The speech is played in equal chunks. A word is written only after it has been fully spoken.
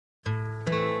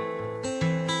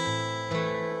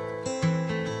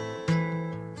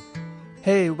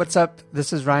Hey, what's up?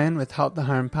 This is Ryan with Halt the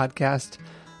Harm podcast.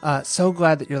 So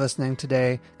glad that you're listening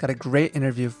today. Got a great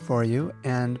interview for you.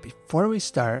 And before we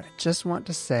start, I just want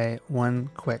to say one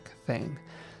quick thing.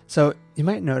 So you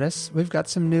might notice we've got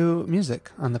some new music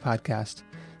on the podcast.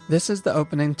 This is the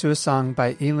opening to a song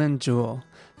by Eileen Jewell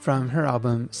from her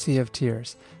album Sea of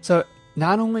Tears. So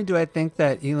not only do I think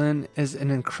that Eileen is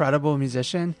an incredible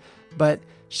musician, but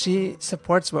she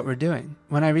supports what we're doing.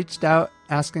 When I reached out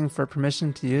asking for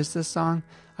permission to use this song,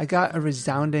 I got a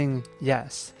resounding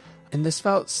yes. And this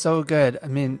felt so good. I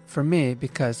mean, for me,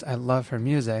 because I love her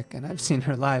music and I've seen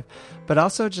her live, but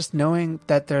also just knowing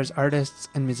that there's artists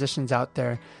and musicians out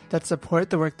there that support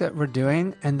the work that we're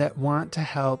doing and that want to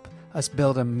help us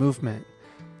build a movement.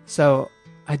 So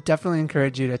I definitely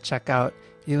encourage you to check out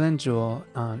Eileen Jewell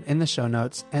in the show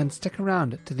notes and stick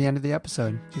around to the end of the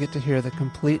episode. You get to hear the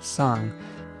complete song.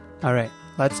 All right,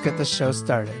 let's get the show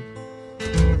started.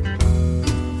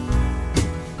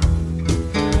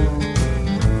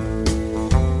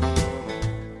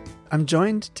 I'm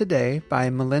joined today by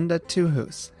Melinda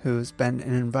Tuhus, who's been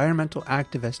an environmental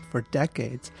activist for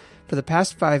decades. For the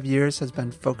past 5 years has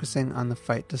been focusing on the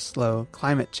fight to slow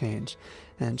climate change,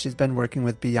 and she's been working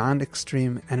with Beyond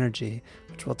Extreme Energy,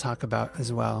 which we'll talk about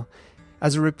as well.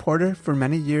 As a reporter for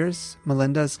many years,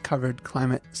 Melinda's covered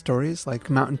climate stories like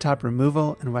mountaintop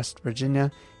removal in West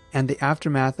Virginia and the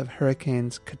aftermath of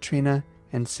Hurricanes Katrina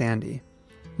and Sandy.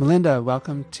 Melinda,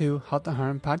 welcome to Halt the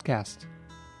Harm podcast.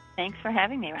 Thanks for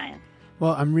having me, Ryan.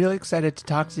 Well, I'm really excited to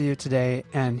talk to you today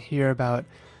and hear about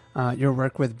your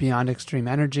work with Beyond Extreme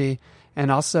Energy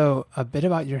and also a bit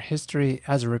about your history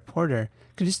as a reporter.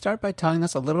 Could you start by telling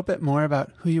us a little bit more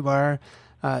about who you are,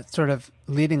 sort of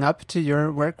leading up to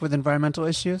your work with environmental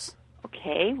issues?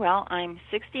 Okay, well, I'm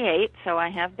 68, so I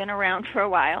have been around for a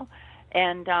while.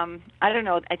 And I don't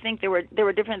know, I think there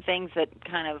were different things that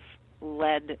kind of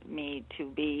led me to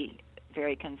be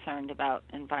very concerned about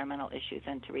environmental issues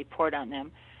and to report on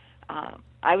them.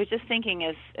 I was just thinking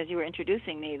as you were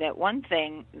introducing me that one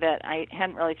thing that I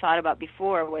hadn't really thought about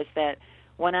before was that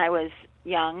when I was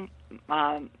young,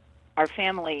 our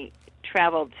family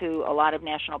traveled to a lot of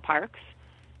national parks,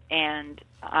 and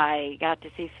I got to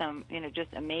see some, just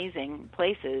amazing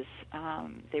places.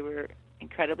 They were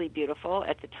incredibly beautiful.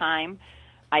 At the time,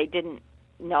 I didn't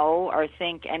know or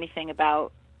think anything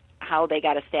about how they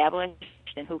got established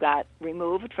and who got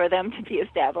removed for them to be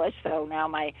established. So now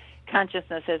my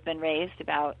consciousness has been raised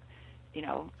about,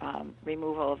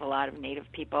 removal of a lot of Native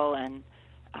people and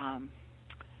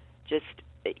just,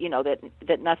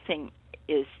 that nothing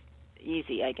is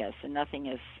easy, I guess, and nothing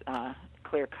is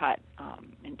clear-cut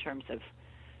in terms of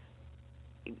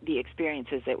the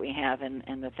experiences that we have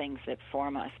and the things that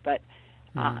form us. But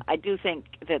I do think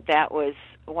that was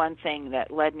one thing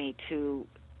that led me to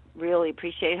really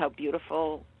appreciate how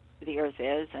beautiful the earth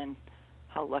is and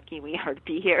how lucky we are to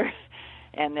be here,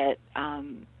 and that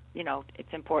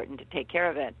it's important to take care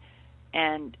of it.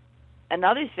 And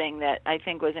another thing that I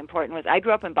think was important was I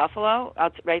grew up in Buffalo,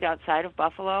 right outside of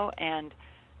Buffalo, and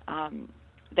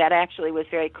that actually was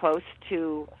very close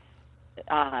to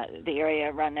the area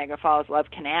around Niagara Falls,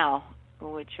 Love Canal,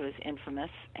 which was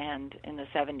infamous. And in the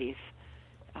 70s,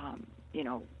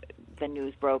 the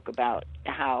news broke about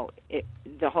how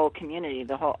the whole community,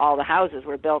 all the houses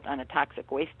were built on a toxic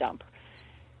waste dump.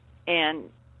 And,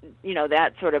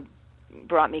 that sort of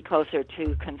brought me closer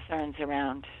to concerns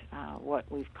around what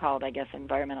we've called, I guess,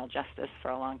 environmental justice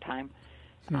for a long time.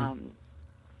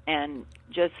 And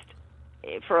just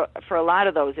for a lot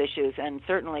of those issues, and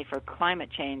certainly for climate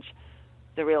change,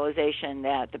 the realization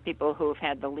that the people who have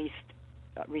had the least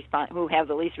who have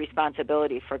the least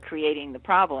responsibility for creating the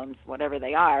problems, whatever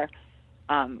they are,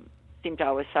 seem to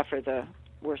always suffer the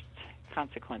worst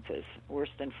consequences, worse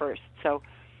than first. So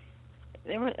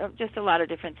there were just a lot of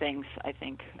different things, I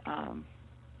think,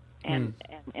 and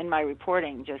in my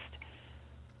reporting, just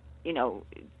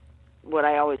what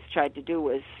I always tried to do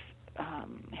was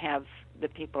have the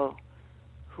people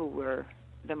who were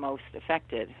the most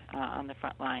affected on the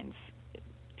front lines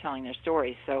telling their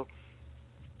stories. So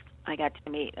I got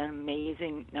to meet an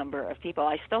amazing number of people.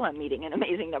 I still am meeting an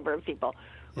amazing number of people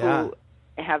who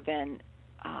have been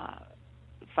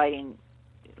fighting,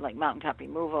 like mountaintop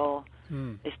removal.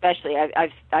 Especially,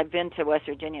 I've been to West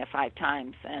Virginia 5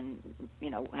 times, and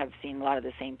have seen a lot of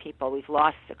the same people. We've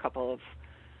lost a couple of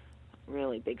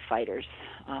really big fighters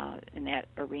in that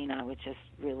arena, which is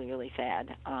really, really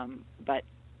sad. But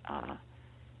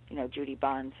Judy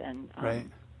Bonds and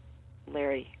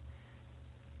Larry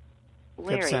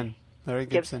Gibson.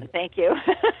 Thank you.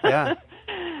 Yeah.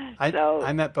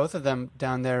 I met both of them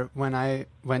down there when I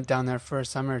went down there for a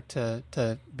summer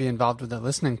to be involved with the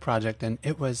listening project, and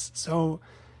it was so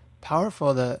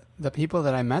powerful, the people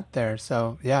that I met there.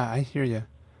 So yeah, I hear you.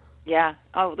 Yeah.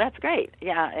 Oh, that's great.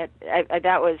 Yeah,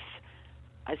 that was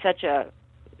such a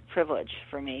privilege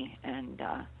for me, and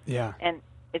and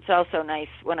it's also nice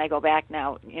when I go back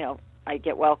now. I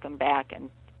get welcomed back, and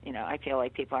I feel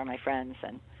like people are my friends,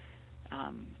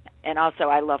 and also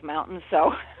I love mountains,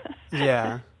 so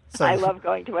yeah. So I love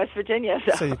going to West Virginia.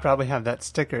 So you probably have that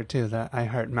sticker too, that I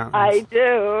Heart Mountains.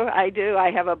 I do.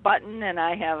 I have a button and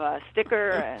I have a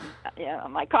sticker, and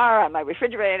on my car, on my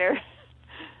refrigerator.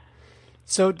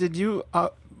 So did you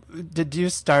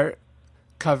start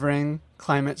covering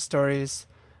climate stories?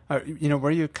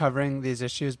 Were you covering these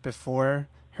issues before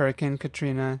Hurricane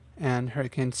Katrina and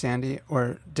Hurricane Sandy,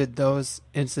 or did those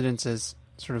incidences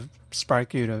sort of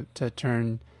spark you to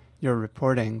turn your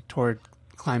reporting toward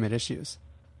climate issues?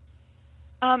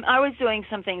 I was doing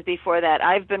some things before that.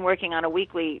 I've been working on a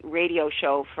weekly radio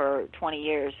show for 20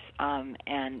 years,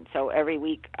 and so every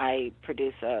week I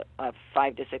produce a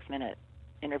 5 to 6 minute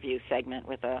interview segment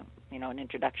with an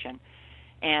introduction,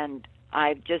 and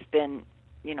I've just been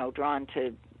drawn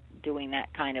to doing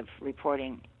that kind of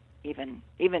reporting even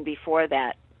before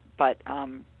that. But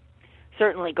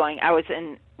certainly I was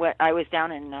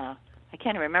down in I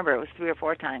can't remember, it was 3 or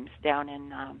 4 times down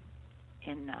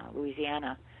in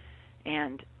Louisiana.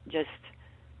 And just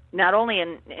not only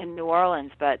in New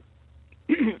Orleans, but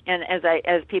and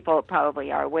as people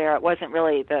probably are aware, it wasn't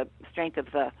really the strength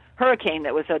of the hurricane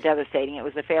that was so devastating. It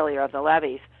was the failure of the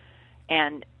levees,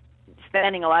 and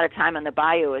spending a lot of time on the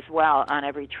bayou as well on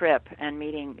every trip, and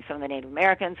meeting some of the Native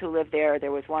Americans who lived there.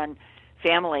 There was one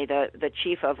family, the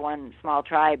chief of one small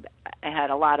tribe,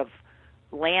 had a lot of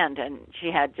land, and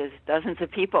she had just dozens of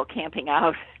people camping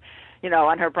out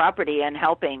on her property and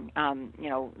helping,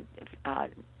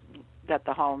 gut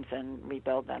the homes and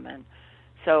rebuild them. And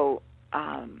so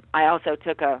I also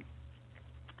took a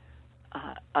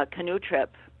canoe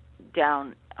trip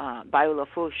down Bayou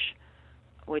Lafourche,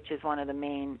 which is one of the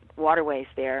main waterways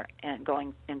there, and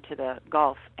going into the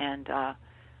Gulf. And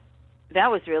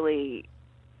that was really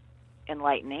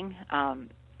enlightening,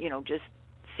 just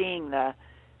seeing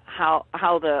how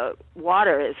the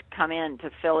water has come in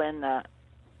to fill in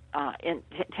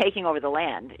taking over the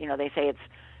land. They say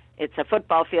it's a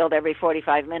football field every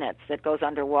 45 minutes that goes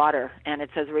underwater, and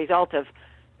it's as a result of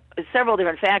several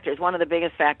different factors. One of the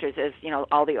biggest factors is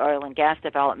all the oil and gas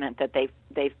development that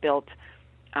they've built.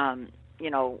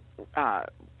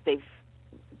 They've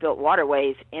built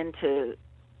waterways into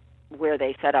where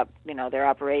they set up their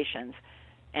operations,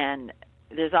 and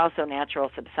there's also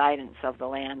natural subsidence of the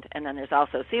land, and then there's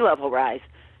also sea level rise.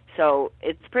 So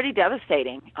it's pretty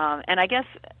devastating. And I guess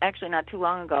actually not too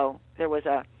long ago there was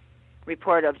a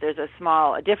report of there's a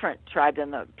different tribe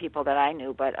than the people that I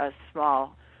knew, but a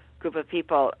small group of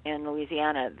people in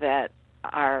Louisiana that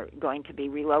are going to be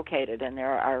relocated, and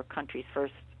they're our country's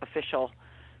first official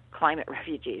climate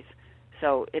refugees.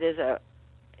 So it is a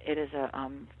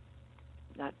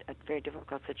very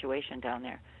difficult situation down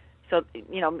there. So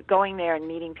going there and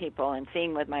meeting people and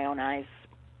seeing with my own eyes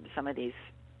some of these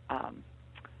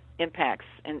impacts.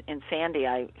 In Sandy,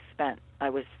 I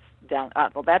was down.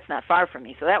 Well, that's not far from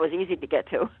me, so that was easy to get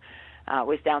to.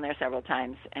 Was down there several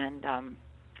times, and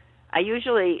I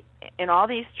usually, in all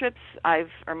these trips,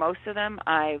 most of them,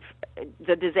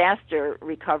 the disaster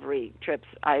recovery trips,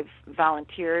 I've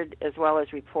volunteered as well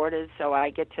as reported, so I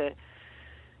get to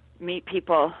meet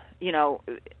people,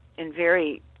 in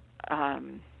very,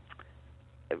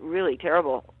 really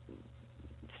terrible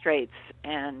straits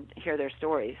and hear their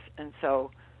stories. And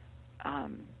so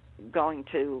going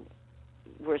to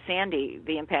where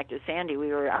the impact of Sandy, we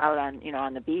were out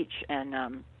on the beach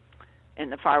and in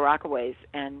the Far Rockaways,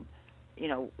 and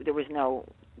there was no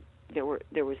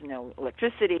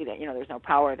electricity, there was no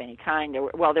power of any kind.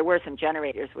 There were some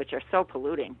generators, which are so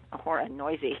polluting, and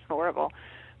noisy, horrible,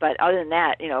 but other than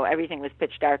that, everything was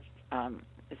pitch dark as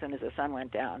soon as the sun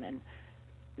went down. And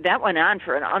that went on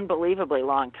for an unbelievably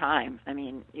long time. I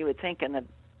mean, you would think in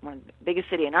one of the biggest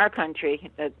city in our country,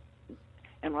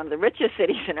 and one of the richest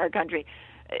cities in our country,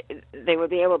 they would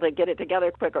be able to get it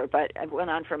together quicker, but it went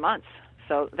on for months.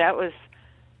 So that was,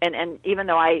 and even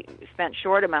though I spent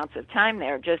short amounts of time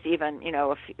there, just even,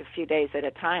 a few days at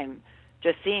a time,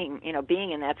 just seeing,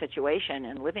 being in that situation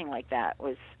and living like that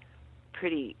was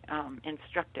pretty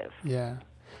instructive. Yeah,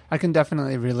 I can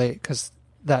definitely relate, because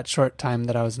that short time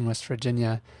that I was in West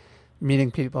Virginia,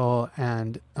 meeting people,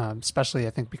 and especially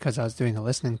I think because I was doing a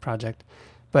listening project,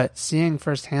 but seeing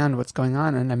firsthand what's going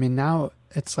on. And I mean, now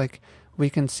it's like we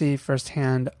can see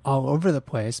firsthand all over the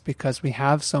place because we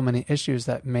have so many issues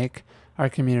that make our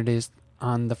communities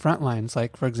on the front lines.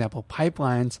 Like, for example,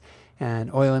 pipelines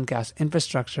and oil and gas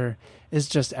infrastructure is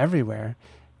just everywhere.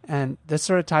 And this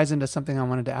sort of ties into something I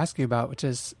wanted to ask you about, which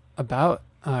is about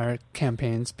our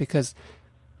campaigns, because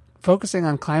focusing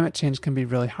on climate change can be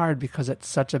really hard because it's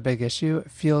such a big issue. It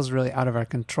feels really out of our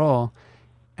control.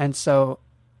 And so,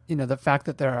 the fact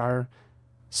that there are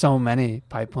so many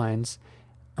pipelines,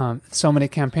 so many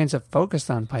campaigns have focused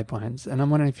on pipelines. And I'm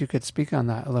wondering if you could speak on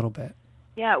that a little bit.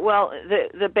 Yeah, well,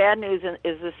 the bad news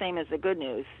is the same as the good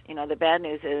news. The bad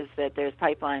news is that there's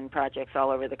pipeline projects all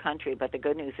over the country, but the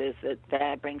good news is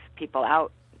that brings people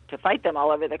out to fight them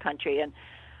all over the country. And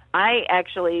I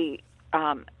actually,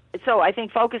 so I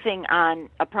think focusing on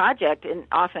a project, and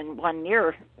often one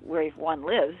near where one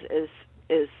lives,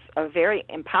 is a very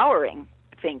empowering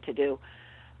thing to do.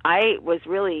 I was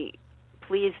really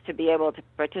pleased to be able to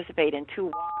participate in two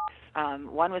walks.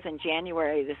 One was in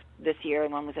January this year,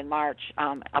 and one was in March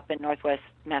up in Northwest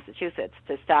Massachusetts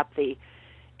to stop the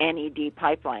NED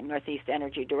pipeline, Northeast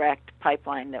Energy Direct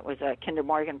pipeline, that was a Kinder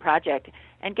Morgan project.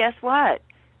 And guess what?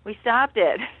 We stopped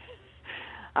it.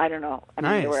 I don't know. I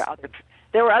mean, nice.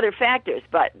 There were other factors,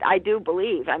 but I do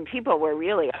believe, people were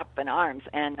really up in arms,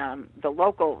 and the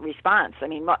local response. I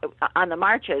mean, on the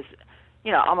marches,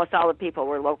 almost all the people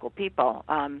were local people.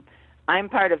 I'm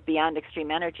part of Beyond Extreme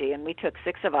Energy, and we took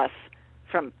 6 of us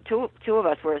from two of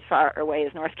us were as far away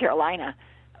as North Carolina,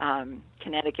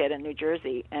 Connecticut, and New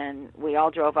Jersey, and we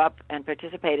all drove up and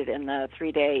participated in the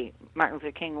 3-day Martin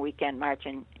Luther King weekend march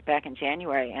back in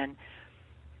January. And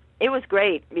it was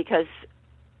great because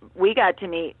we got to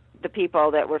meet the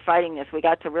people that were fighting this. We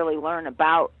got to really learn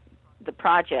about the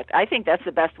project. I think that's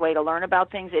the best way to learn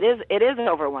about things. It is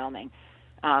overwhelming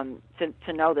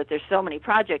to know that there's so many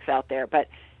projects out there, but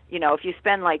if you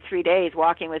spend like 3 days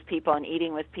walking with people and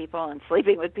eating with people and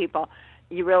sleeping with people,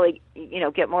 you really,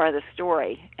 get more of the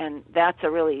story. And that's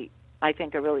I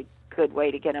think, a really good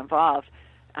way to get involved.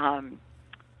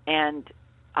 And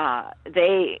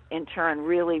they, in turn,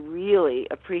 really, really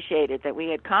appreciated that we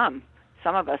had come,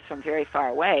 some of us from very far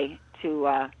away,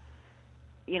 to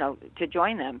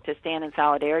join them, to stand in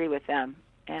solidarity with them.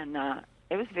 And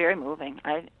it was very moving.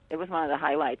 It was one of the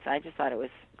highlights. I just thought it was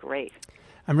great.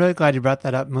 I'm really glad you brought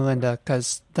that up, Melinda,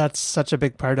 because that's such a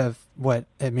big part of what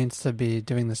it means to be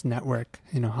doing this network,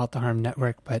 Halt to Harm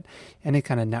network. But any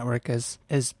kind of network is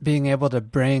being able to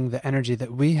bring the energy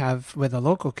that we have with a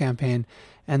local campaign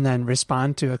and then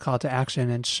respond to a call to action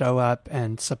and show up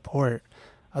and support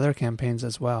other campaigns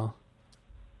as well.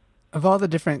 Of all the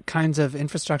different kinds of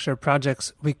infrastructure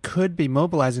projects we could be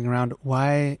mobilizing around,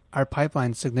 why are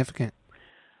pipelines significant?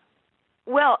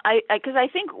 Well, because I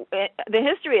think the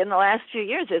history in the last few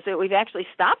years is that we've actually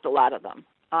stopped a lot of them.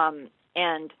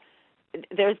 And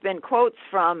there's been quotes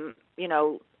from,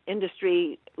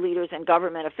 industry leaders and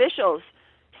government officials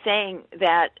saying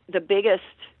that the biggest,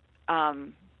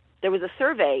 there was a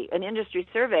survey, an industry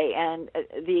survey, and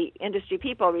the industry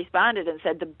people responded and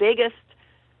said the biggest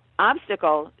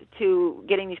obstacle to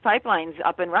getting these pipelines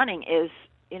up and running is,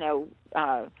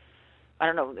 I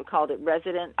don't know, they called it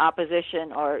resident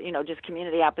opposition or, just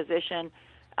community opposition.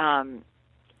 And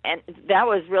that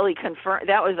was really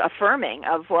that was affirming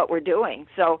of what we're doing.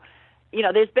 So,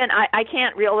 there's been, I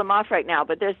can't reel them off right now,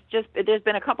 but there's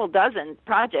been a couple dozen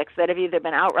projects that have either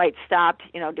been outright stopped,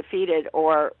 defeated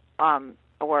or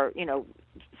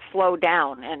slowed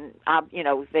down. And,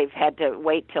 they've had to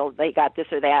wait till they got this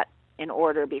or that in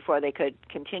order before they could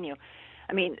continue.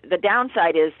 I mean, the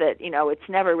downside is that, it's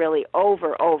never really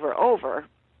over,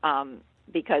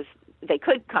 because they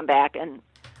could come back and,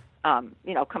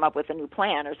 come up with a new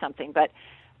plan or something. But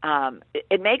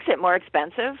it makes it more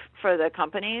expensive for the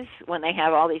companies when they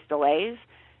have all these delays.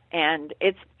 And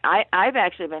I've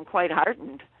actually been quite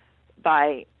heartened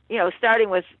by, starting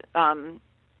with,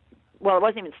 well, it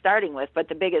wasn't even starting with, but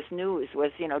the biggest news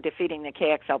was, defeating the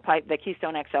the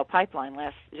Keystone XL pipeline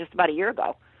just about a year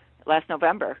ago, last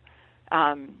November.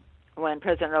 When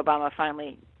President Obama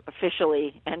finally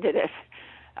officially ended it.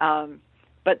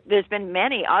 But there's been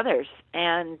many others,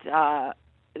 and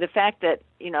the fact that,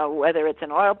 whether it's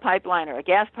an oil pipeline or a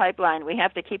gas pipeline, we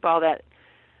have to keep all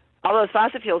those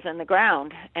fossil fuels in the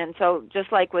ground. And so just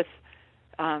like with,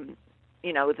 the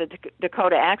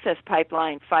Dakota Access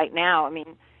Pipeline fight now, I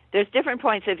mean, there's different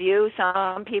points of view.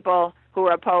 Some people who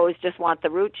are opposed just want the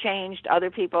route changed. Other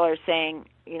people are saying,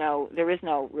 there is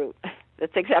no route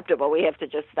that's acceptable. We have to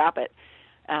just stop it.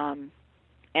 And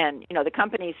the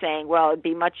company's saying, well, it would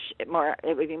be much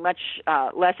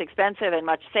less expensive and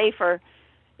much safer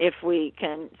if we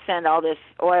can send all this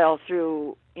oil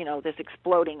through this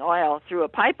exploding oil through a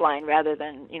pipeline rather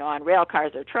than, on rail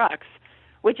cars or trucks,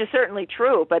 which is certainly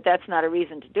true, but that's not a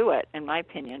reason to do it, in my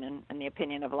opinion, and the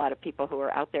opinion of a lot of people who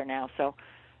are out there now. So,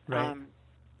 right.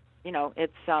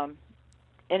 It's and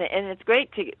it's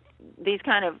great these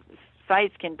kind of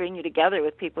sites can bring you together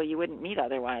with people you wouldn't meet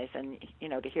otherwise, and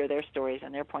to hear their stories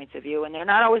and their points of view. And they're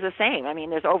not always the same. I mean,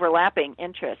 there's overlapping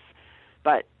interests,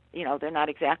 but they're not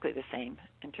exactly the same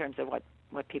in terms of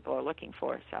what people are looking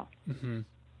for. So. Mm-hmm.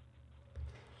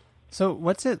 So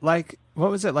what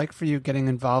was it like for you getting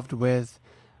involved with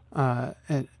a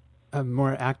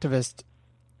more activist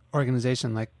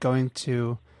organization, like going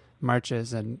to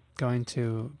marches and going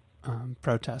to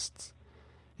protests?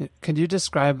 Could you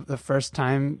describe the first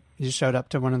time you showed up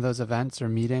to one of those events or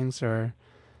meetings, or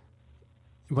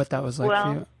what that was like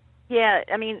for you? Yeah,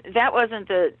 I mean,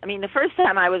 the first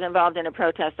time I was involved in a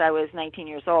protest, I was 19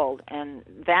 years old, and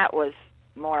that was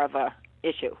more of a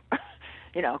issue,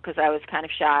 because I was kind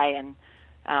of shy, and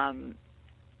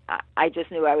I just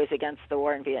knew I was against the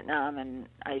war in Vietnam, and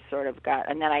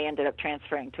and then I ended up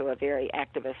transferring to a very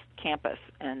activist campus,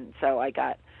 and so I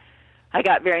got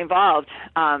very involved,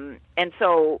 and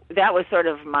so that was sort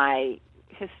of my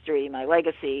history, my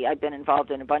legacy. I've been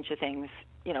involved in a bunch of things,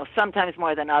 sometimes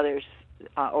more than others,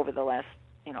 over the last,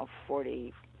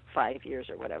 45 years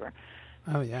or whatever.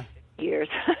 Oh, yeah. Years.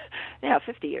 Yeah,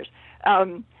 50 years.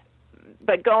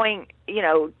 But going,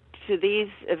 to these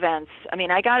events, I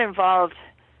mean, I got involved,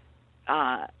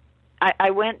 I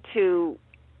went to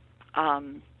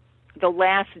the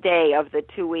last day of the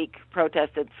 2-week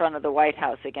protest in front of the White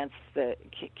House against the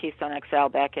Keystone XL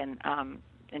back in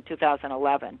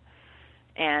 2011.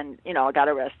 And, I got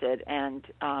arrested, and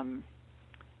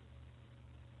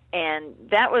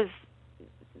that was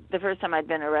the first time I'd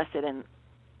been arrested in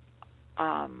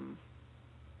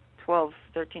 12,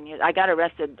 13 years. I got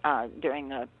arrested during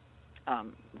the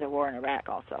war in Iraq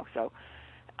also. So,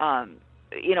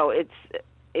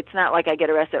 it's not like I get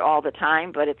arrested all the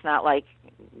time, but it's not like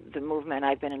the movement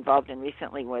I've been involved in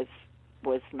recently was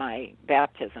my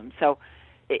baptism. So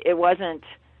it wasn't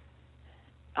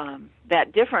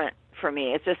that different for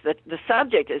me. It's just that the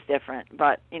subject is different,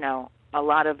 but, a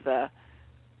lot of the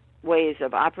ways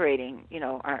of operating,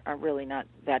 are really not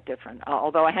that different.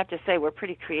 Although I have to say we're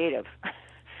pretty creative.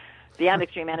 Beyond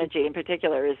Extreme Energy in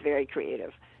particular is very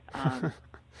creative.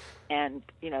 And,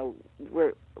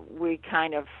 we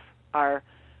kind of are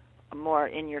more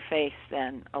in your face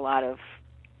than a lot of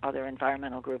other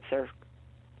environmental groups or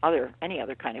any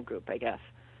other kind of group, I guess.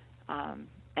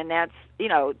 And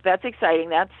that's exciting.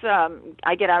 That's,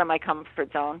 I get out of my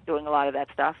comfort zone doing a lot of that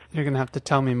stuff. You're going to have to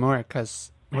tell me more,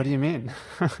 because what do you mean?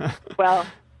 Well,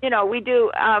 we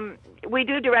do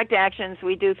direct actions.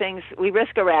 We do things. We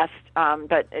risk arrest,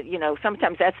 but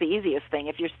sometimes that's the easiest thing.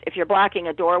 If you're blocking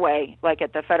a doorway, like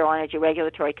at the Federal Energy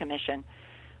Regulatory Commission,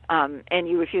 and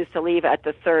you refuse to leave at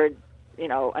the third,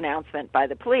 announcement by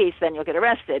the police, then you'll get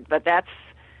arrested. But that's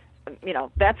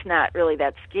not really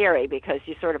that scary, because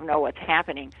you sort of know what's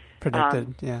happening.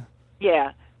 Predicted, yeah.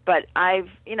 Yeah, but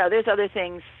there's other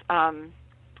things.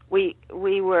 We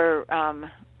were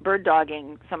bird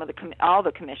dogging some of all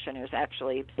the commissioners,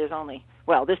 actually. There's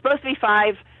supposed to be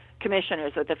 5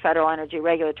 commissioners at the Federal Energy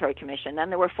Regulatory Commission. Then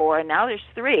there were 4, and now there's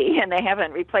 3, and they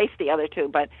haven't replaced the other 2.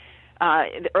 But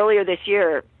earlier this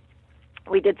year,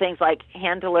 we did things like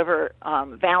hand deliver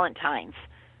Valentines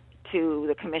to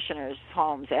the commissioners'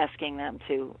 homes, asking them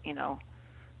to,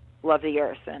 love the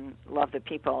earth and love the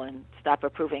people and stop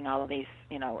approving all of these,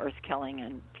 earth killing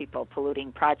and people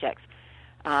polluting projects.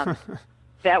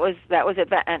 That was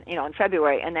in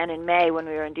February, and then in May when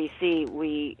we were in D.C.,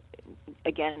 we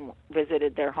again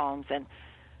visited their homes, and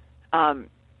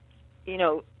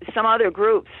some other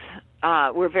groups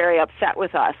were very upset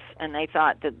with us, and they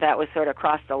thought that was sort of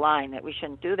crossed the line, that we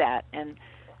shouldn't do that. And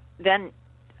then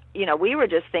we were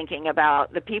just thinking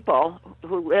about the people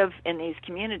who live in these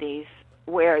communities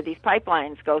where these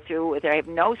pipelines go through, where they have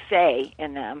no say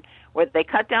in them, where they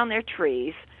cut down their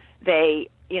trees, they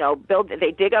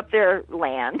they dig up their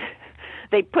land,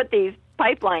 they put these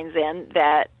pipelines in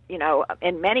that,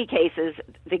 in many cases,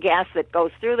 the gas that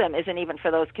goes through them isn't even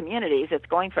for those communities, it's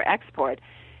going for export.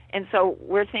 And so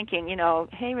we're thinking,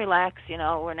 hey, relax,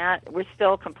 we're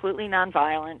still completely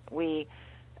nonviolent. We,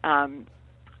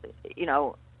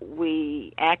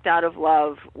 we act out of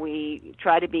love. We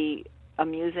try to be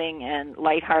amusing and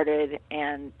lighthearted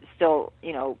and still,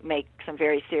 make some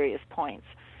very serious points.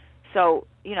 So,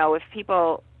 if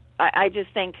people, I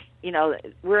just think,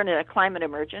 we're in a climate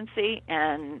emergency,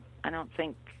 and I don't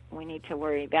think we need to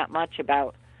worry that much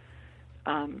about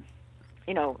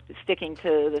sticking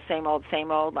to the same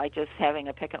old, like just having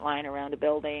a picket line around a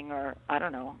building, or I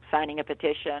don't know, signing a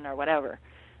petition or whatever.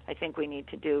 I think we need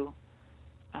to do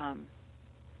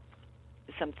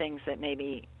some things that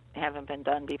maybe haven't been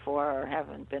done before or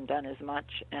haven't been done as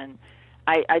much. And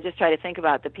I just try to think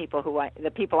about the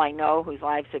people I know whose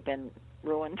lives have been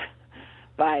ruined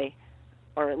by,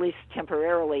 or at least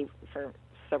temporarily for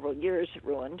several years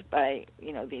ruined by,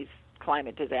 these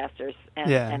climate disasters,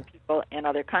 and people in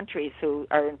other countries who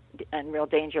are in real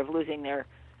danger of losing their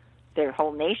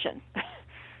whole nation.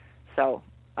 So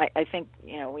I think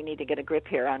we need to get a grip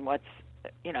here on what's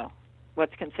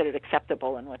considered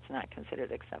acceptable and what's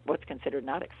considered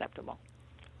not acceptable.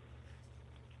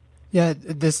 Yeah,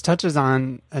 this touches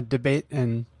on a debate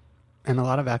in a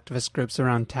lot of activist groups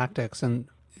around tactics, and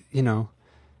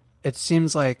it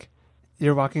seems like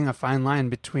you're walking a fine line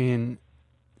between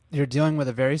you're dealing with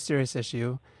a very serious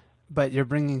issue, but you're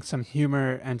bringing some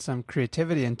humor and some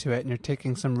creativity into it, and you're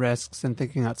taking some risks and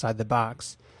thinking outside the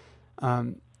box.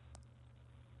 How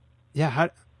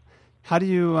do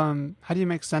you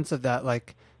make sense of that,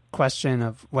 like, question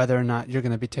of whether or not you're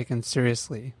going to be taken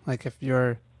seriously? Like, if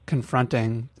you're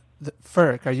confronting the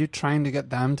FERC, are you trying to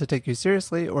get them to take you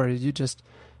seriously, or are you just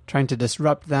trying to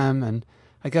disrupt them? And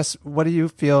I guess, what do you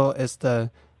feel is the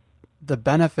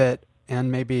benefit and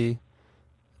maybe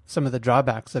some of the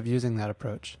drawbacks of using that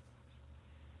approach?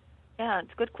 Yeah,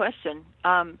 it's a good question.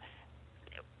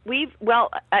 We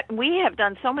have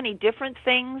done so many different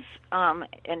things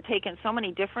and taken so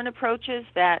many different approaches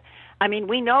that,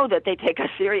 we know that they take us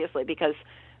seriously, because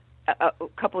a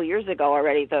couple of years ago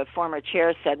already, the former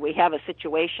chair said, we have a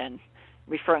situation,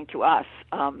 referring to us,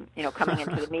 coming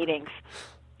into the meetings,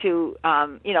 to,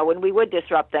 when we would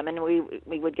disrupt them, and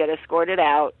we would get escorted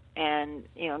out, and,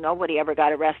 nobody ever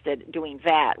got arrested doing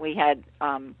that. We had,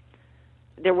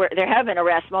 there have been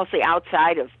arrests mostly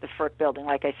outside of the FERC building,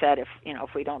 like I said, if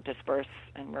we don't disperse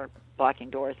and we're blocking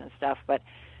doors and stuff. But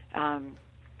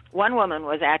one woman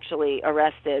was actually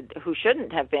arrested who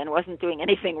shouldn't have been, wasn't doing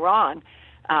anything wrong,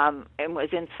 and was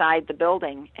inside the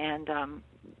building, and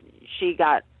she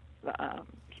got,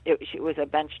 it was a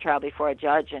bench trial before a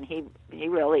judge, and he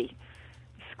really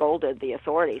scolded the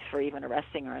authorities for even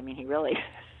arresting her. He really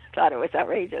thought it was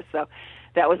outrageous. So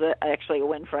that was actually a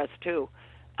win for us too.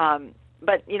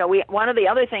 But one of the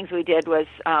other things we did was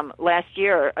a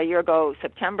year ago,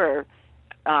 September,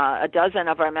 a dozen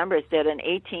of our members did an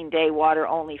 18-day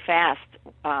water-only fast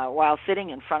while sitting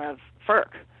in front of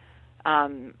FERC,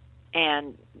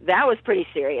 and that was pretty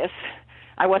serious.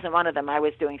 I wasn't one of them. I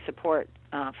was doing support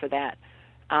for that,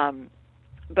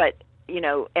 but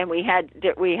and we had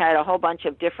a whole bunch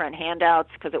of different handouts,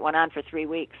 because it went on for 3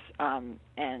 weeks,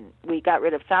 and we got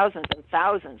rid of thousands and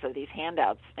thousands of these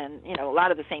handouts, and a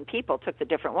lot of the same people took the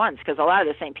different ones, because a lot of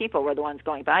the same people were the ones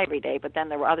going by every day, but then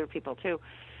there were other people too,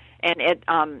 and it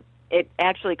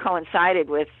actually coincided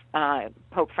with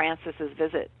Pope Francis's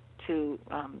visit to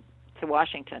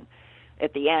Washington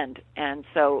at the end, and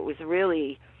so it was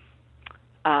really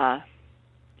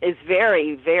it's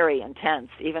very, very intense,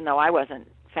 even though I wasn't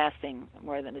fasting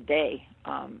more than a day.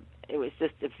 It was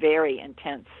just a very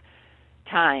intense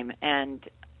time, and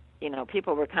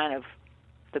people were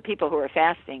the people who were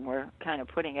fasting were kind of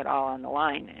putting it all on the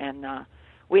line, and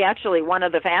we actually, one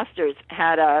of the fasters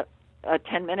had a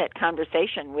 10-minute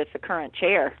conversation with the current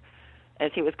chair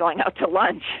as he was going out to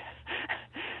lunch.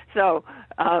 So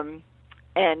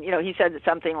and he said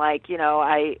something like,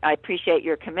 I appreciate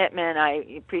your commitment. I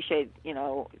appreciate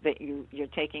that you're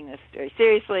taking this very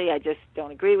seriously. I just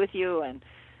don't agree with you, and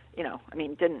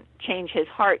didn't change his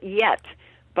heart yet,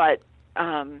 but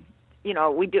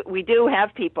we do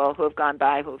have people who have gone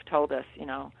by who have told us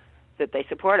that they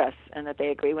support us and that they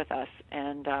agree with us,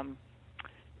 and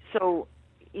so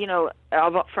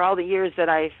for all the years that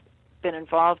I've been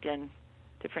involved in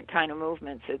different kind of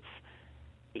movements,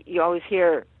 you always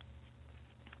hear,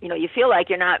 you feel like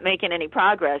you're not making any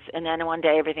progress, and then one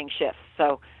day everything shifts.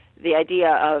 So the idea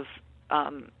of,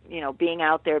 being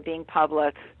out there, being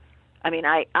public.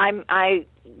 I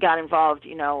got involved,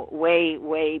 way,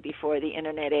 way before the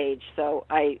internet age. So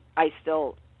I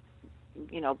still,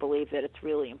 believe that it's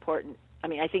really important.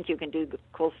 I think you can do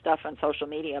cool stuff on social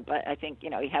media, but I think,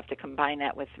 you have to combine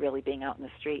that with really being out in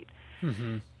the street.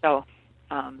 Mm-hmm. So,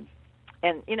 and,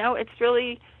 it's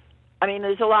really,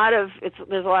 there's a lot of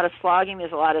slogging,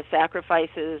 there's a lot of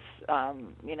sacrifices.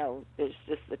 There's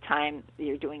just the time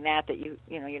you're doing that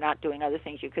you're not doing other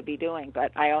things you could be doing.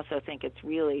 But I also think it's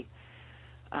really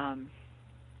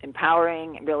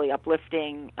empowering, really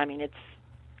uplifting. I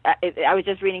was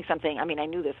just reading something. I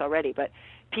knew this already, but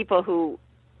people who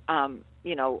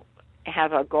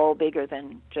have a goal bigger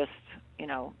than just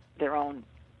their own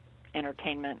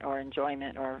entertainment or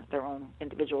enjoyment or their own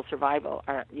individual survival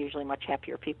are usually much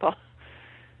happier people.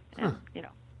 And,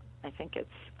 I think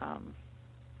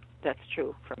that's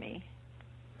true for me.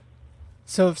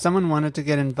 So if someone wanted to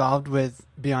get involved with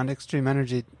Beyond Extreme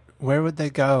Energy, where would they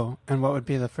go and what would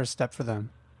be the first step for them?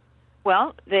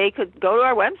 Well, they could go to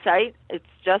our website. It's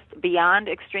just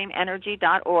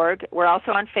beyondextremeenergy.org. We're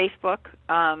also on Facebook,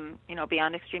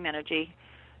 Beyond Extreme Energy.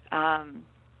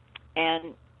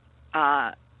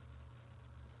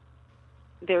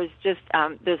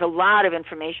 There's a lot of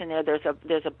information there.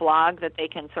 There's a blog that they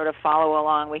can sort of follow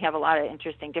along. We have a lot of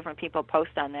interesting different people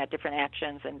post on that, different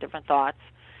actions and different thoughts.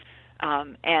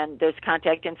 And there's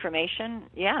contact information.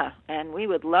 Yeah, and we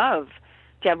would love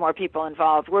to have more people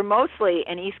involved. We're mostly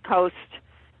an East Coast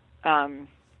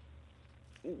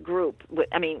group.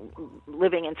 I mean,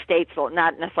 living in states, well,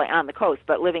 not necessarily on the coast,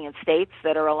 but living in states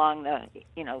that are along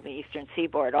the eastern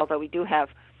seaboard. Although we do have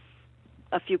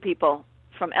a few people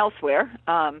from elsewhere,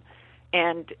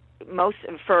 and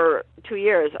for 2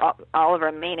 years, all of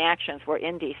our main actions were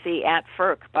in D.C. at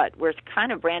FERC, but we're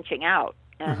kind of branching out,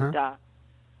 and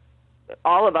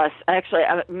all of us, actually,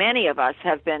 many of us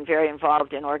have been very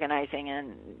involved in organizing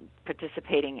and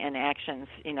participating in actions,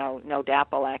 no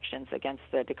DAPL actions against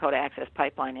the Dakota Access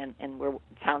Pipeline in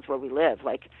towns where we live,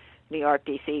 like New York,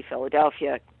 D.C.,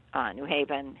 Philadelphia, New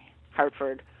Haven,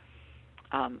 Hartford,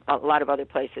 a lot of other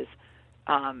places.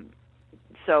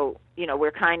 So,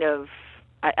 we're kind of,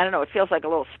 I don't know, it feels like a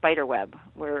little spider web.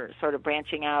 We're sort of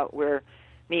branching out. We're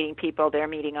meeting people. They're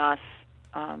meeting us.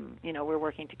 We're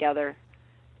working together.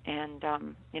 And,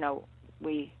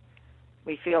 we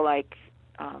feel like,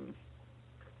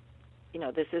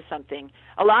 this is something.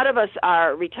 A lot of us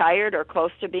are retired or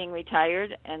close to being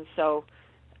retired. And so,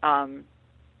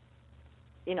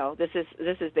 this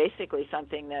is basically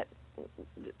something that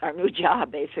our new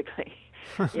job, basically,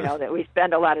 that we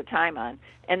spend a lot of time on.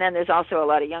 And then there's also a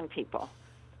lot of young people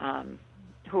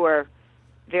who are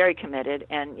very committed.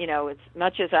 And, as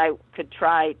much as I could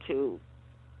try to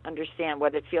understand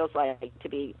what it feels like to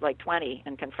be like 20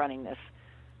 and confronting this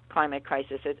climate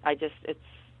crisis, it's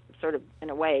sort of,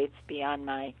 in a way, it's beyond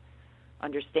my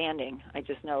understanding. I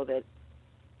just know that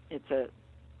it's a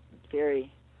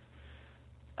very,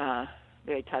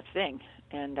 very tough thing.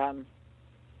 And,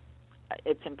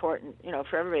 it's important,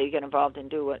 for everybody to get involved and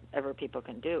do whatever people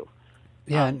can do.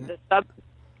 Yeah.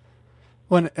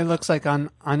 Well, it looks like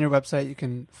on your website you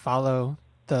can follow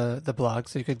the blog,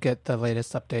 so you could get the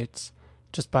latest updates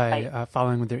just by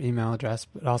following with your email address,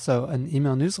 but also an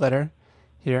email newsletter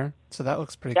here. So that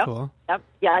looks pretty cool. Yep.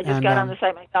 Yeah, I just got on the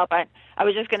site myself. I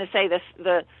was just going to say this: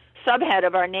 the subhead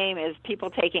of our name is "People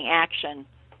Taking Action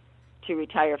to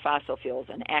Retire Fossil Fuels,"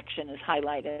 and action is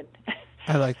highlighted.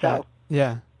 I like that.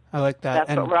 Yeah. I like that.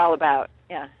 That's what we're all about.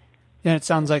 Yeah. Yeah, it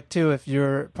sounds like too, if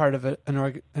you're part of an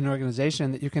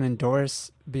organization, that you can endorse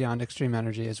Beyond Extreme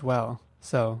Energy as well.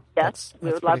 So yes,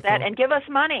 we would love that, and give us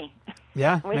money.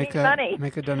 Yeah, we need money.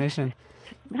 Make a donation.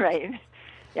 Right.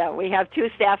 Yeah, we have 2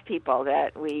 staff people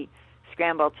that we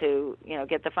scramble to,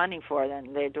 get the funding for,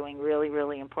 and they're doing really,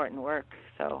 really important work.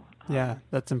 So. Yeah,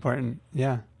 that's important.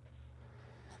 Yeah.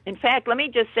 In fact, let me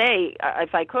just say,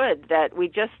 if I could, that we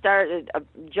just started a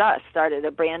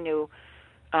brand new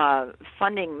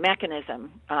funding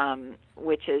mechanism,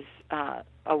 which is a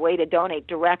way to donate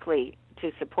directly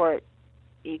to support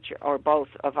each or both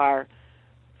of our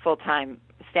full-time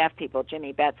staff people,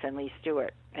 Jimmy Betts and Lee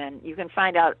Stewart. And you can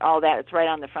find out all that. It's right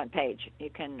on the front page.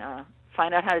 You can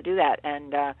find out how to do that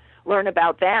and learn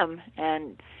about them.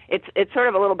 And it's sort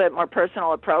of a little bit more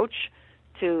personal approach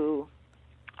to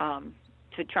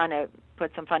trying to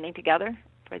put some funding together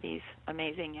for these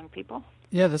amazing young people.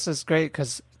 Yeah, this is great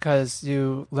because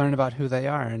you learn about who they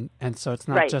are, and so it's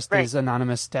not just these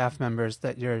anonymous staff members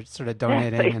that you're sort of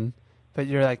donating, but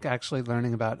you're like actually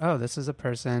learning about, oh, this is a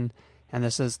person, and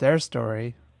this is their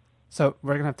story. So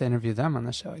we're gonna have to interview them on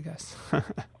the show, I guess.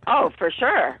 Oh, for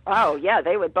sure. Oh, yeah,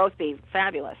 they would both be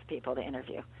fabulous people to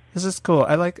interview. This is cool.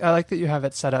 I like that you have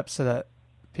it set up so that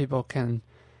people can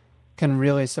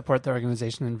really support the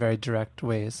organization in very direct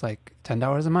ways, like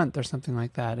 $10 a month or something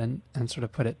like that, and sort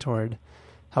of put it toward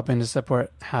helping to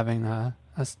support having a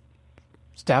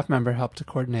staff member help to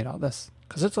coordinate all this,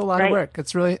 because it's a lot of work.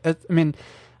 It's really,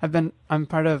 I'm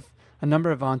part of a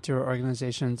number of volunteer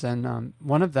organizations, and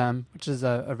one of them, which is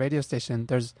a radio station,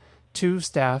 there's 2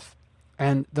 staff,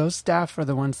 and those staff are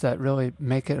the ones that really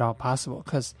make it all possible,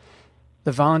 because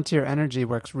the volunteer energy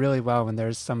works really well when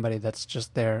there's somebody that's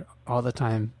just there all the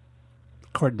time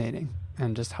coordinating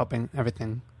and just helping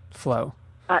everything flow.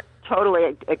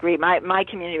 Totally agree. My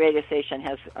community radio station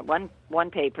has one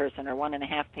paid person or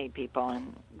 1.5 paid people,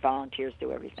 and volunteers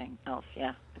do everything else.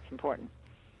 Yeah, it's important.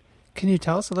 Can you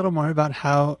tell us a little more about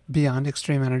how Beyond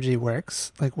Extreme Energy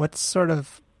works? Like, what sort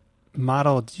of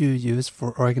model do you use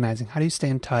for organizing? How do you stay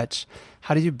in touch?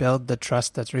 How do you build the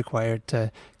trust that's required to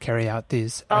carry out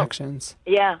these actions?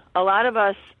 Yeah, a lot of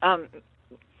us,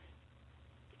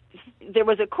 there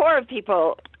was a core of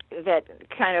people that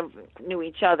kind of knew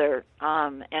each other,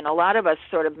 and a lot of us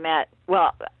sort of met.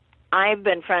 Well, I've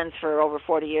been friends for over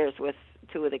 40 years with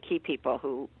two of the key people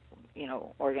who,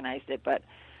 organized it, but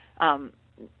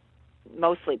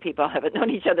mostly people haven't known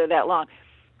each other that long.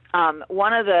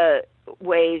 One of the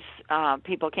ways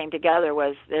people came together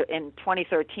was in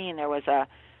 2013. It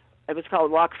was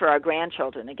called Walk for Our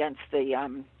Grandchildren against the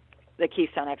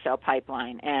Keystone XL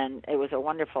pipeline, and it was a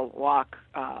wonderful walk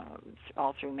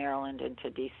all through Maryland into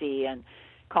D.C. and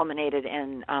culminated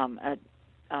in a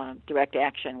direct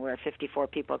action where 54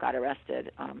 people got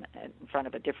arrested in front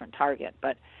of a different target.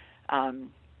 But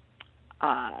then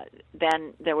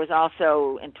there was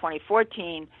also, in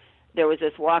 2014, there was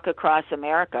this Walk Across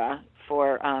America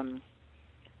for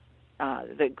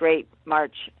the Great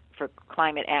March for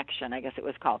Climate Action, I guess it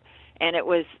was called. And it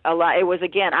was a lot. It was,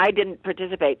 again, I didn't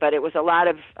participate, but it was a lot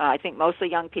of, I think,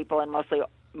 mostly young people and mostly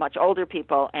much older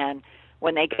people. And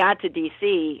when they got to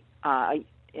D.C.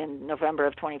 In November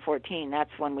of 2014, that's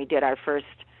when we did our first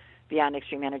Beyond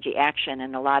Extreme Energy action,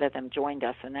 and a lot of them joined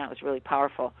us, and that was really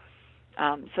powerful.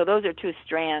 So those are two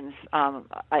strands.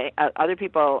 Other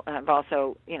people have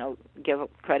also, give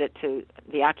credit to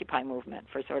the Occupy movement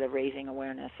for sort of raising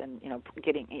awareness and,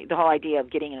 getting the whole idea of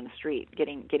getting in the street,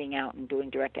 getting out and doing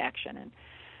direct action. And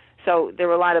so there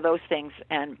were a lot of those things.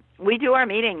 And we do our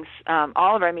meetings,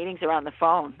 all of our meetings are on the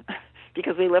phone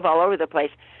because we live all over the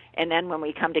place. And then when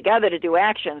we come together to do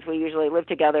actions, we usually live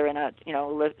together in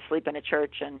sleep in a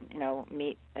church and,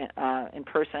 meet in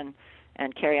person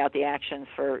and carry out the actions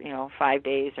for, 5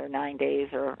 days or 9 days,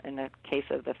 or in the case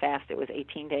of the fast, it was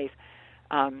 18 days.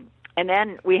 And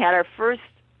then we had our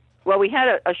we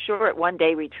had a short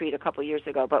one-day retreat a couple years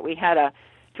ago, but we had a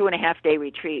 2.5-day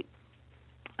retreat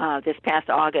this past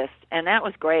August, and that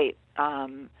was great.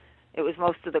 It was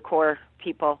most of the core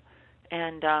people,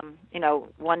 and,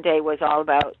 one day was all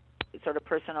about sort of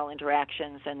personal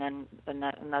interactions, and then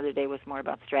another day was more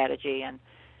about strategy, and,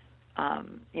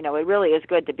 it really is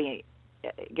good to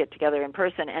get together in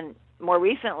person. And more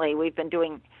recently, we've been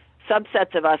doing,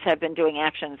 subsets of us have been doing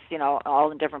actions, all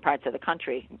in different parts of the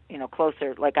country,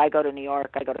 closer. Like I go to New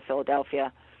York, I go to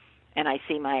Philadelphia, and I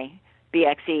see my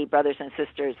BXE brothers and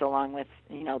sisters along with,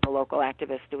 the local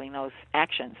activists doing those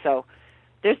actions. So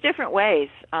there's different ways.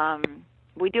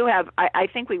 We do have, I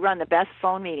think we run the best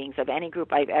phone meetings of any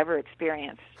group I've ever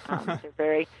experienced. They're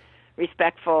very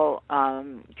respectful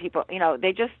people.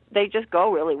 They just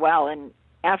go really well. And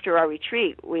after our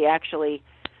retreat, we actually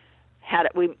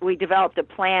we developed a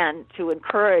plan to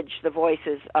encourage the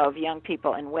voices of young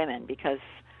people and women, because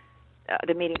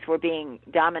the meetings were being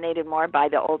dominated more by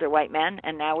the older white men,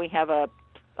 and now we have a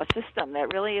system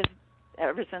that really is,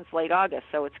 ever since late August,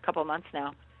 so it's a couple months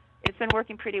now, it's been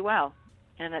working pretty well,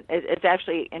 and it's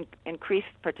actually increased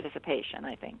participation,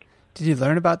 I think. Did you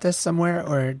learn about this somewhere,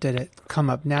 or did it come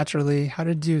up naturally? How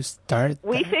did you start that?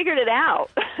 We figured it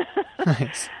out.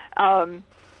 Nice.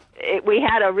 We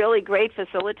had a really great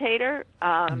facilitator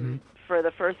for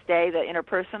the first day, the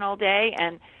interpersonal day,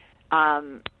 and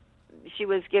she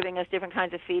was giving us different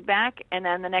kinds of feedback. And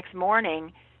then the next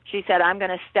morning, she said, "I'm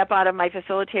going to step out of my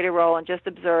facilitator role and just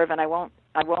observe, and I won't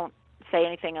say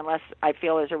anything unless I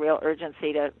feel there's a real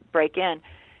urgency to break in."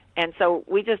 And so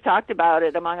we just talked about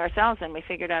it among ourselves, and we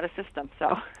figured out a system.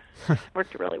 So it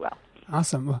worked really well.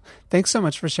 Awesome. Well, thanks so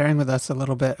much for sharing with us a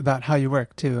little bit about how you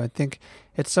work, too. I think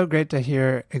it's so great to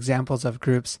hear examples of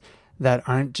groups that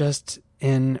aren't just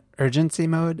in urgency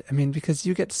mode. I mean, because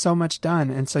you get so much done.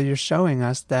 And so you're showing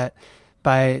us that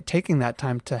by taking that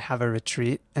time to have a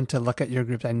retreat and to look at your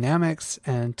group dynamics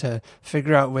and to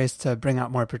figure out ways to bring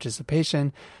out more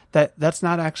participation, that's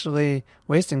not actually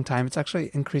wasting time. It's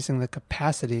actually increasing the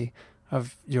capacity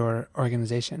of your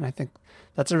organization. I think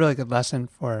that's a really good lesson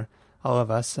for all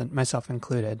of us, and myself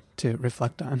included, to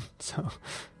reflect on. So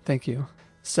thank you.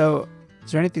 So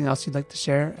is there anything else you'd like to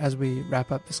share as we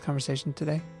wrap up this conversation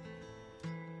today?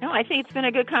 No, I think it's been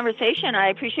a good conversation. I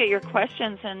appreciate your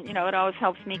questions, and, it always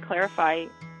helps me clarify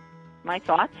my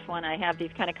thoughts when I have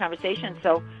these kind of conversations.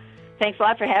 So thanks a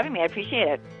lot for having me. I appreciate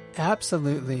it.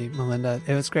 Absolutely, Melinda.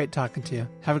 It was great talking to you.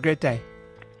 Have a great day.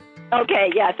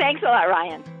 Okay, yeah. Thanks a lot,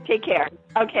 Ryan. Take care.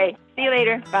 Okay. See you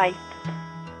later. Bye.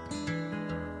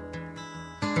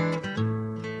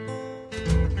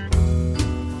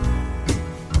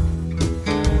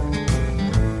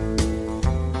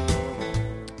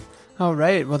 All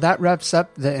right. Well, that wraps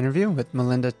up the interview with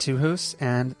Melinda Tuhus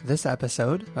and this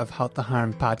episode of Halt the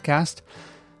Harm podcast.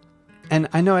 And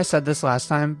I know I said this last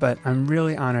time, but I'm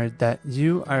really honored that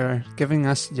you are giving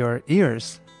us your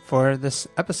ears for this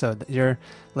episode, that you're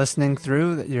listening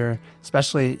through, that you're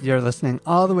listening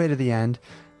all the way to the end.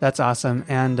 That's awesome.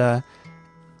 And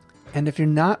if you're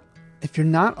not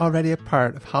already a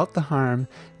part of Halt the Harm,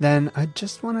 then I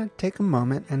just want to take a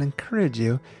moment and encourage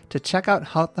you to check out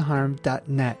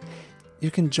halttheharm.net. You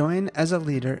can join as a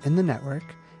leader in the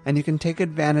network, and you can take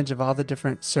advantage of all the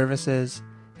different services,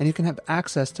 and you can have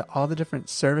access to all the different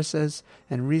services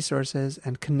and resources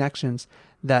and connections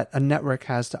that a network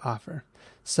has to offer.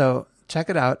 So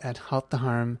check it out at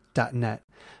halttheharm.net.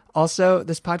 Also,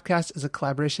 this podcast is a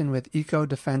collaboration with Eco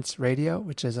Defense Radio,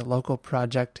 which is a local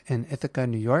project in Ithaca,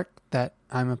 New York, that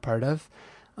I'm a part of.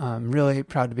 I'm really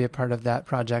proud to be a part of that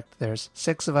project. There's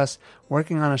 6 of us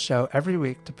working on a show every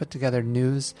week to put together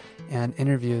news and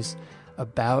interviews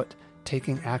about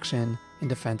taking action in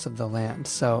defense of the land.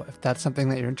 So if that's something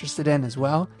that you're interested in as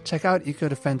well, check out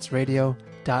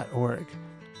ecodefenseradio.org.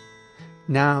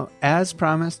 Now, as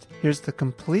promised, here's the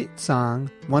complete song,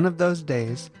 One of Those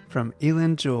Days, from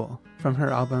Elin Jewell from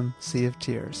her album Sea of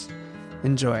Tears.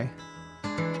 Enjoy.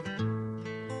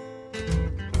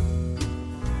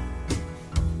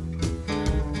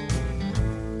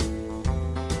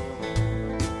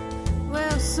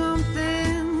 Well,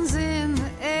 something's in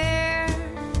the air,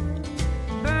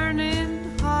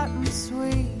 burning hot and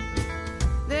sweet.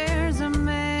 There's a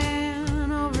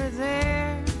man over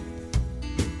there,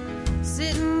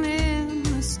 sitting in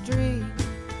the street.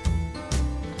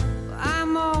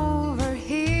 I'm over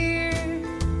here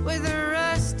with a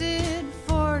rusted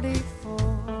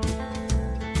 44,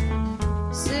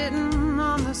 sitting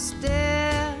on the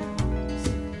steps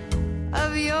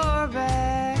of your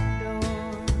back door.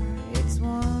 It's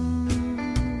one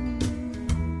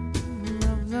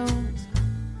of those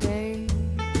days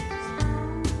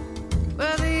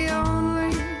where the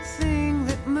only thing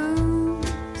that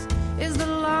moves is the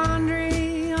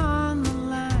laundry on the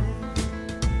line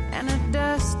and a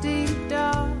dusty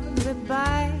dog that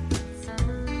bites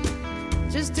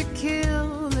just to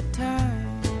kill the time.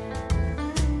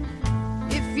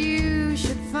 If you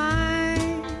should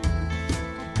find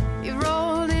you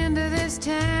rolled into this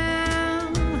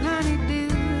town, honey, do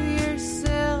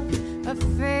yourself a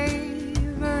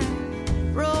favor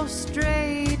and roll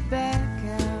straight back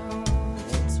out.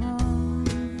 It's one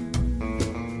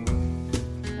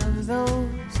of those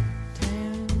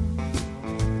towns.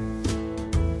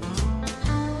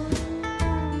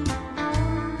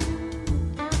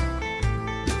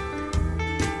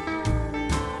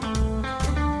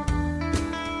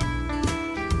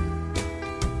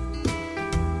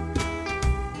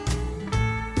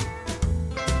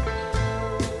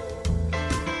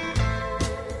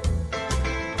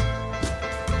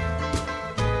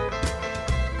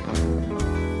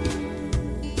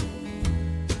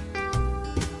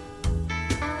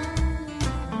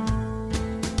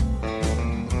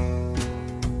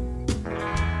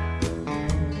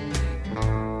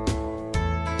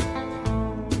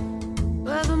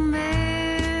 Well, the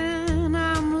man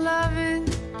I'm loving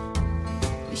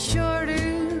is sure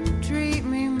to treat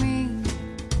me mean.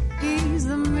 He's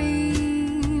the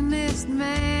meanest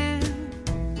man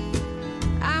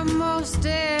I most